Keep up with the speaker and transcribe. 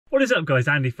What is up guys,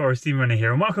 Andy Forest Team Runner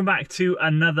here and welcome back to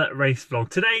another race vlog.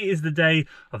 Today is the day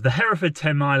of the Hereford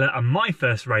 10 miler and my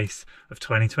first race of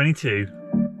 2022.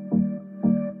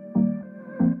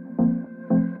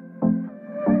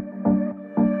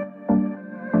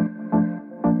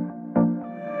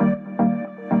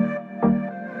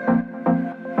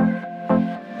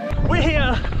 We're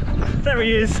here, there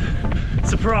he is,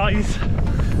 surprise.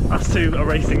 Us two are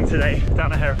racing today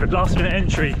down at Hereford. Last minute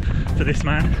entry for this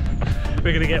man.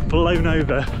 We're going to get blown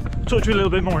over. I'll talk to you a little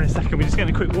bit more in a second. We're just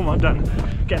getting a quick warm up done,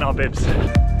 getting our bibs.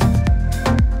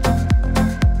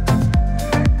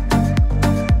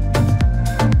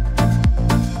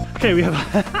 Okay, we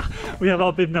have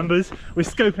our bib numbers. We're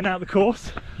scoping out the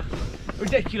course.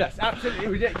 Ridiculous, absolutely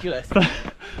ridiculous.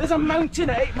 There's a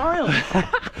mountain at 8 miles.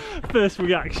 First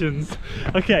reactions.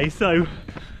 Okay, so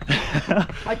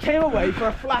I came away for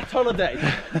a flat holiday.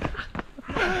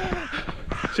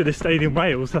 Should have stayed in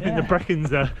Wales. I think the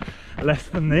Brecons are less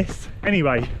than this.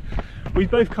 Anyway, we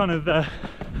both kind of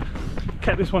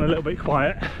kept this one a little bit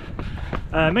quiet,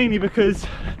 mainly because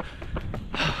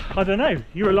I don't know,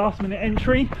 you're a last minute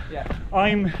entry. Yeah.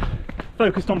 I'm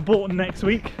focused on Bourton next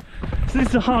week, so this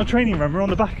is a hard training run. We're on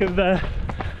the back of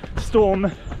Storm,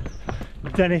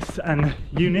 Dennis and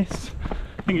Eunice.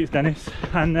 I think it's Dennis.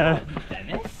 And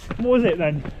Dennis? What was it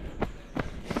then?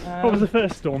 What was the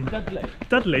first Storm?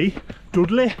 Dudley.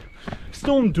 Dudley?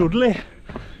 Storm Dudley.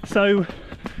 So,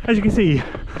 as you can see,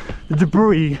 the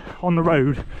debris on the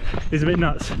road is a bit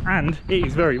nuts and it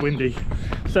is very windy.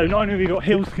 So not only have we got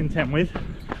hills to contend with,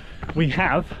 we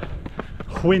have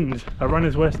wind, a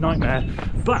runner's worst nightmare.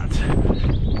 But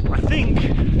I think,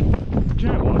 do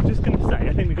you know what, I'm just going to say,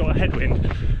 I think we got a headwind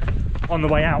on the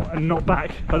way out and not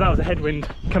back, but that was a headwind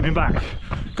coming back.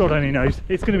 God only knows,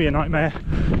 it's going to be a nightmare.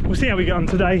 We'll see how we get on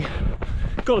today.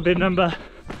 Got the bib number,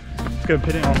 let's go and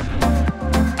pin it on.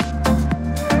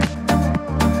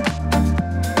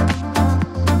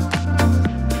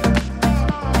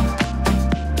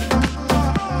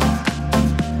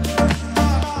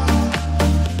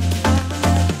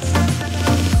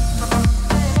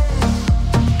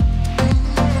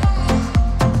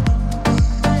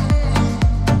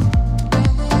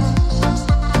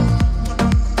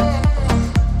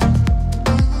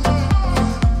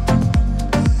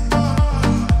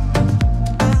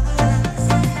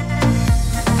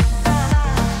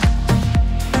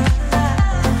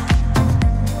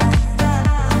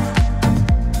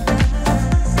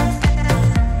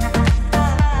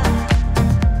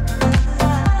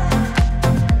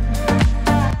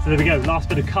 There we go, last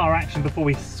bit of car action before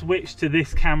we switch to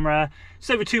this camera.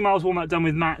 Just over 2 miles warm up done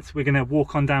with Matt. We're going to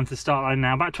walk on down to the start line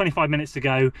now. About 25 minutes to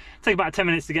go. Take about 10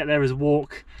 minutes to get there as a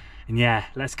walk. And yeah,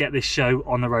 let's get this show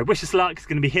on the road. Wish us luck. It's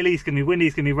going to be hilly, it's going to be windy,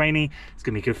 it's going to be rainy. It's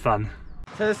going to be good fun.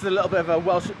 So this is a little bit of a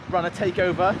Welsh runner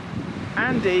takeover.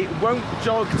 Andy won't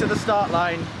jog to the start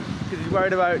line because he's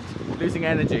worried about losing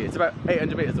energy. It's about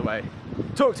 800 metres away.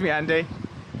 Talk to me, Andy.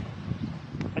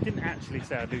 I didn't actually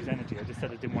say I'd lose energy, I just said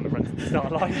I didn't want to run to the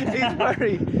start line. He's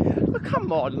worried. But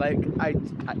come on, like,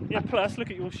 Yeah, plus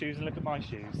look at your shoes and look at my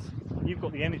shoes. You've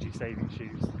got the energy saving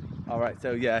shoes. Alright,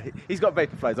 so yeah, he's got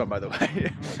Vaporflies on, by the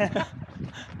way.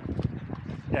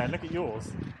 Yeah, look at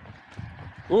yours.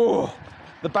 Ooh,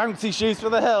 the bouncy shoes for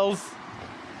the hills.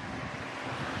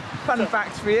 Fun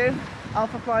fact for you,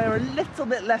 Alphafly are a little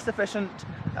bit less efficient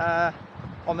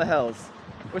on the hills,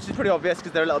 which is pretty obvious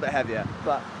because they're a little bit heavier,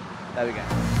 but there we go.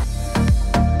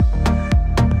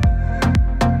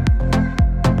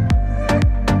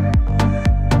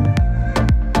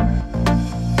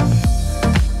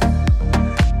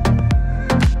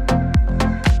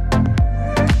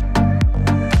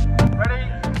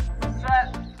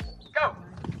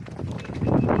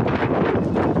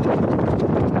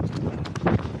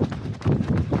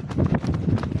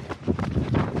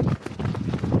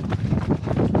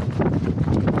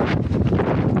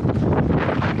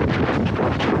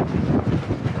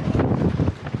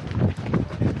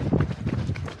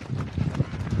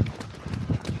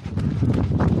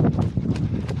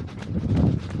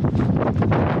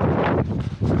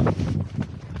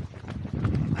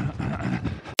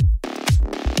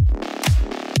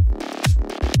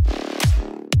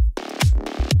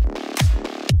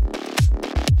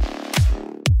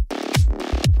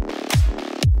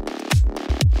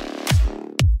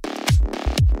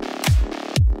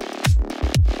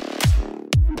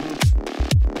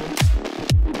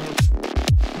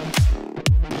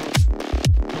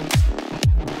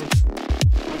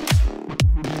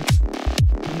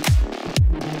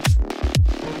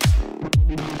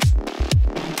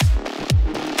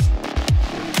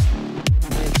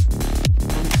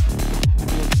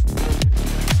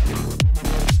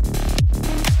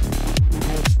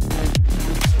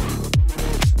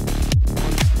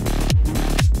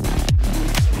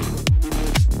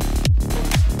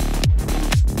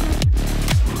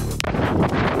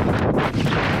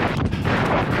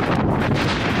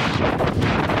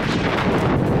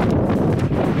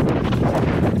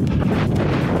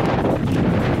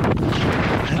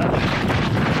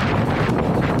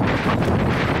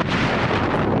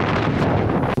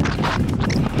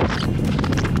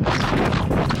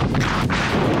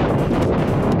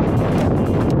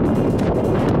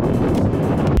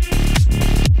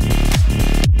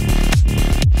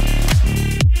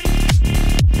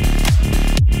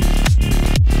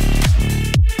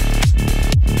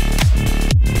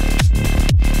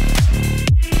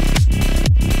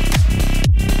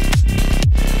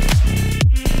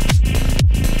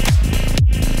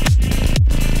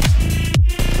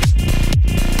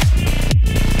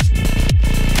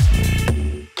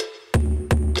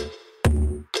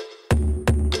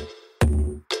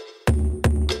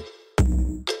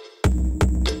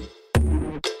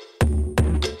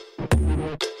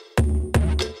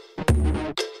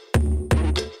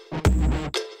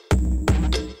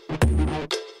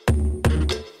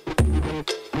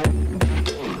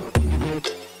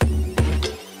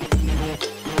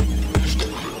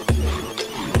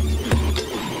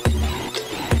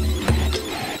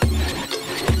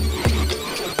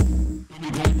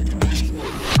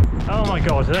 my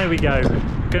god, there we go.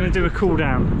 Gonna do a cool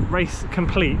down. Race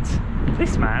complete.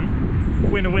 This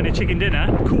man, winner chicken dinner,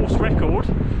 course record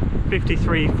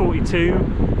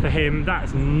 53.42 for him.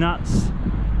 That's nuts.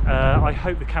 I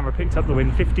hope the camera picked up the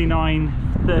wind.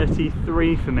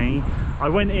 59.33 for me. I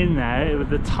went in there with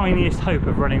the tiniest hope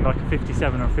of running like a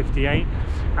 57 or 58,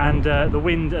 and the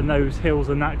wind and those hills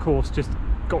and that course just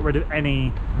got rid of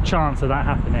any chance of that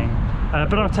happening.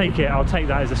 But I'll take it. I'll take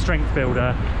that as a strength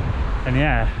builder, and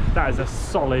yeah, that is a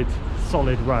solid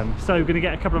run. So going to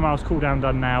get a couple of miles cool down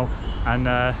done now, and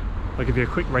I'll give you a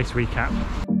quick race recap.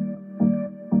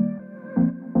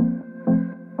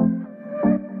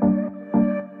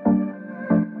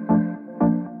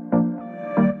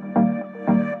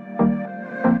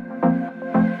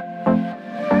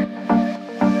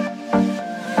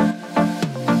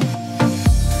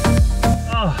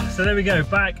 So there we go,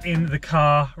 back in the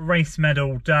car, race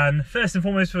medal done. First and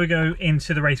foremost, before we go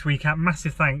into the race recap,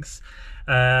 massive thanks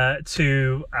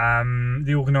to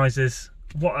the organisers.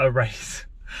 What a race.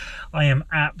 I am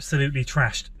absolutely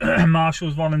trashed.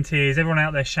 Marshals, volunteers, everyone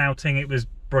out there shouting, it was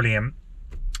brilliant.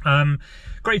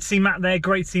 Great to see Matt there,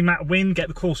 great to see Matt win, get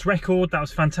the course record, that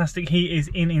was fantastic. He is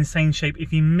in insane shape.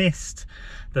 If you missed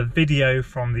the video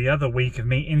from the other week of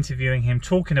me interviewing him,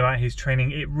 talking about his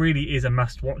training, it really is a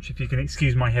must watch, if you can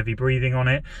excuse my heavy breathing on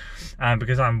it,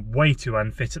 because I'm way too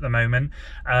unfit at the moment.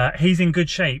 He's in good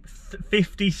shape.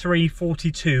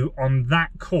 53.42 on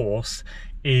that course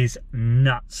is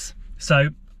nuts. So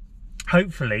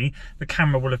hopefully the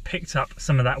camera will have picked up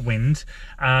some of that wind.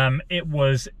 It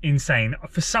was insane.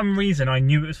 For some reason I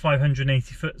knew it was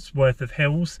 580 foot worth of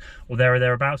hills, or there or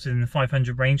thereabouts within the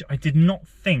 500 range. I did not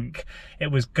think it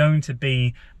was going to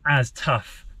be as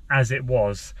tough as it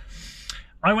was.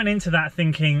 I went into that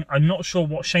thinking, I'm not sure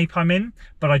what shape I'm in,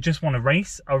 but I just want to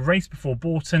race. I'll race before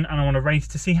Bourton, and I want to race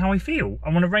to see how I feel. I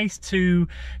want to race to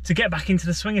get back into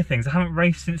the swing of things. I haven't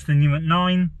raced since the New at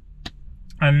 9.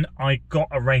 And I got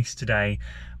a race today.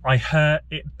 I hurt,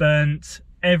 it burnt,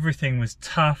 everything was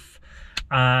tough.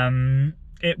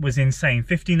 It was insane,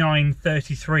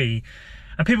 59.33.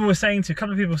 And people were saying a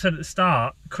couple of people said at the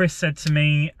start, Chris said to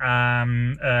me,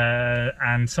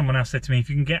 and someone else said to me, if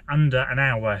you can get under an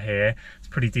hour here, it's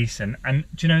pretty decent. And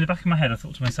do you know, in the back of my head, I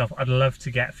thought to myself, I'd love to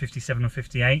get 57 or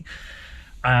 58.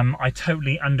 I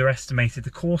totally underestimated the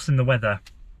course and the weather.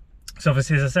 So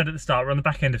obviously, as I said at the start, we're on the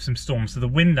back end of some storms, so the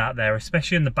wind out there,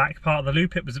 especially in the back part of the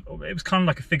loop, it was kind of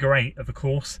like a figure 8 of a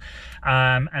course,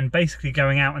 and basically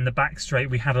going out in the back straight,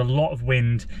 we had a lot of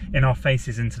wind in our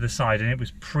faces into the side, and it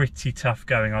was pretty tough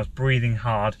going. I was breathing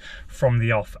hard from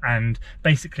the off, and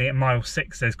basically at mile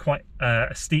 6 there's quite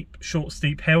a short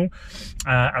steep hill,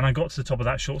 and I got to the top of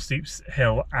that short steep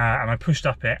hill, and I pushed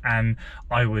up it, and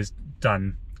I was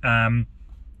done.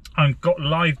 I've got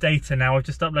live data now. I've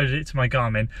just uploaded it to my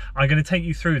Garmin. I'm going to take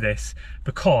you through this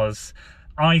because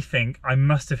I think I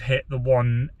must have hit the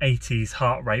 180s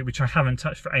heart rate, which I haven't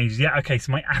touched for ages. Yeah, okay,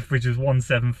 so my average was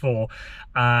 174.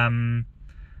 I'd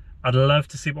love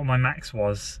to see what my max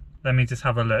was. Let me just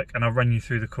have a look and I'll run you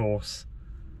through the course.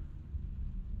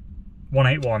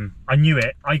 181. I knew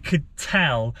it. I could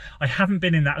tell. I haven't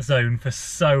been in that zone for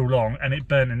so long, and it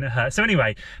burned and it hurt. So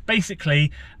anyway,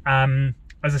 basically,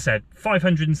 as I said,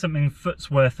 500 and something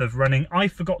foot's worth of running. I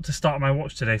forgot to start my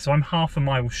watch today, so I'm half a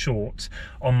mile short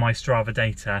on my Strava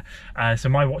data. So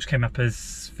my watch came up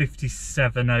as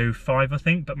 57.05, I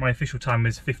think, but my official time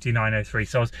was 59.03.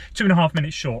 So I was 2.5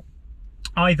 minutes short.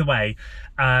 Either way,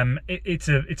 it's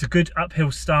a good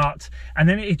uphill start, and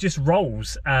then it just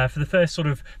rolls for the first sort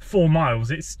of 4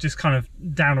 miles. It's just kind of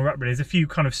down or up. There's a few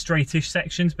kind of straightish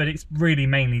sections, but it's really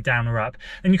mainly down or up.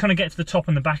 Then you kind of get to the top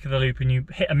and the back of the loop, and you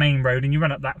hit a main road, and you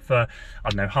run up that for, I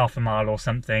don't know, half a mile or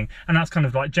something, and that's kind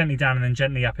of like gently down and then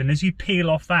gently up. And as you peel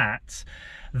off that,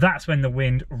 that's when the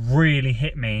wind really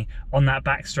hit me on that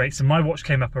back straight. So my watch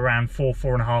came up around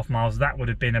 4.5 miles. That would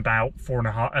have been about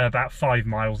 5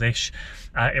 miles ish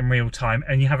in real time.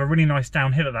 And you have a really nice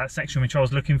downhill at that section, which I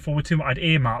was looking forward to. I'd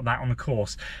earmarked that on the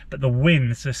course, but the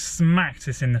wind just smacked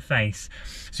us in the face.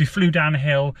 So we flew down a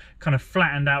hill, kind of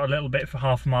flattened out a little bit for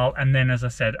half a mile, and then, as I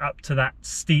said, up to that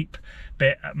steep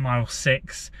bit at mile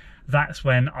 6. That's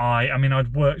when I mean,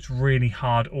 I'd worked really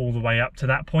hard all the way up to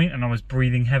that point, and I was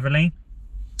breathing heavily.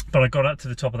 But I got up to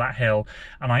the top of that hill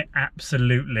and I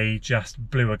absolutely just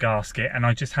blew a gasket, and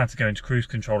I just had to go into cruise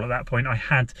control at that point.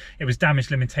 It was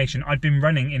damage limitation. I'd been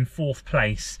running in 4th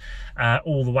place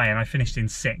all the way, and I finished in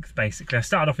 6th basically. I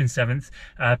started off in 7th,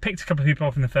 picked a couple of people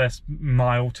off in the first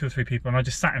mile, 2 or 3 people, and I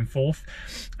just sat in 4th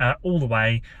all the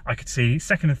way. I could see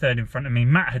 2nd and 3rd in front of me.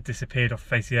 Matt had disappeared off the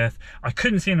face of the earth. I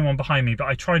couldn't see anyone behind me, but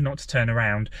I tried not to turn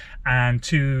around, and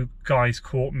 2 guys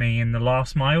caught me in the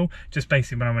last mile, just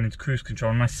basically when I went into cruise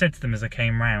control, and I said to them as I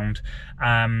came round,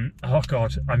 oh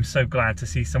God, I'm so glad to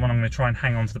see someone. I'm going to try and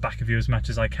hang on to the back of you as much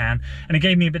as I can. And it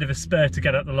gave me a bit of a spur to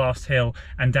get up the last hill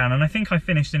and down, and I think I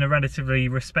finished in a relatively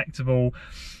respectable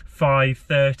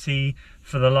 5:30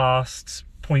 for the last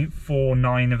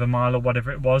 0.49 of a mile or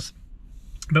whatever it was.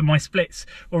 But my splits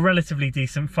were relatively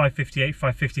decent, 5:58,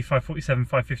 5:50, 5:47,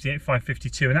 5:58,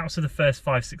 5:52, and that was for the first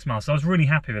 5-6 miles. So I was really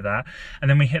happy with that. And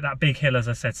then we hit that big hill, as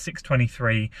I said,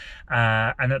 6:23,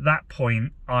 and at that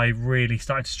point I really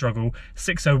started to struggle.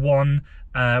 6:01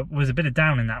 was a bit of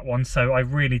down in that one, so I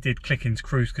really did click into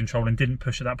cruise control and didn't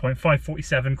push at that point.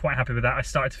 5:47, quite happy with that. I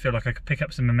started to feel like I could pick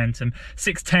up some momentum.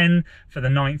 6:10 for the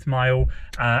 9th mile,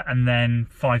 and then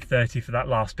 5:30 for that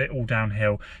last bit, all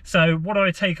downhill. So what do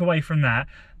I take away from that?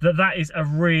 That is a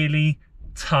really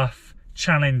tough,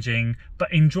 challenging,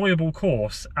 but enjoyable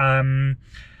course.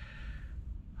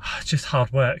 Just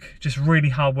hard work, just really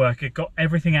hard work. It got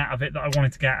everything out of it that I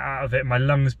wanted to get out of it. My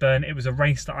lungs burned. It was a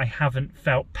race that I haven't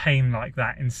felt pain like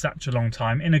that in such a long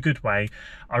time, in a good way.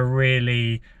 I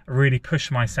really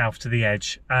pushed myself to the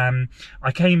edge.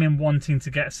 I came in wanting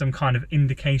to get some kind of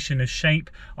indication of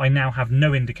shape. I now have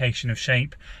no indication of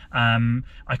shape.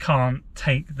 I can't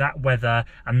take that weather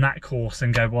and that course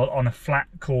and go, well, on a flat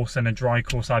course and a dry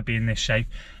course I'd be in this shape.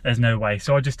 There's no way.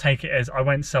 So I just take it as I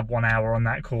went sub 1 hour on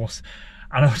that course,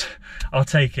 and I'll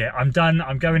take it. I'm done.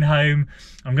 I'm going home.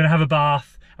 I'm going to have a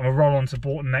bath, and we'll roll on to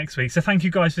Bourton next week. So thank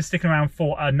you guys for sticking around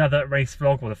for another race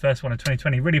vlog, or the first one of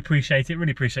 2020. Really appreciate it.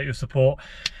 Really appreciate your support.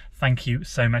 Thank you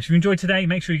so much. If you enjoyed today,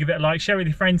 make sure you give it a like, share it with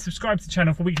your friends, subscribe to the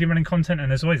channel for weekly running content,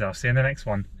 and as always, I'll see you in the next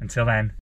one. Until then.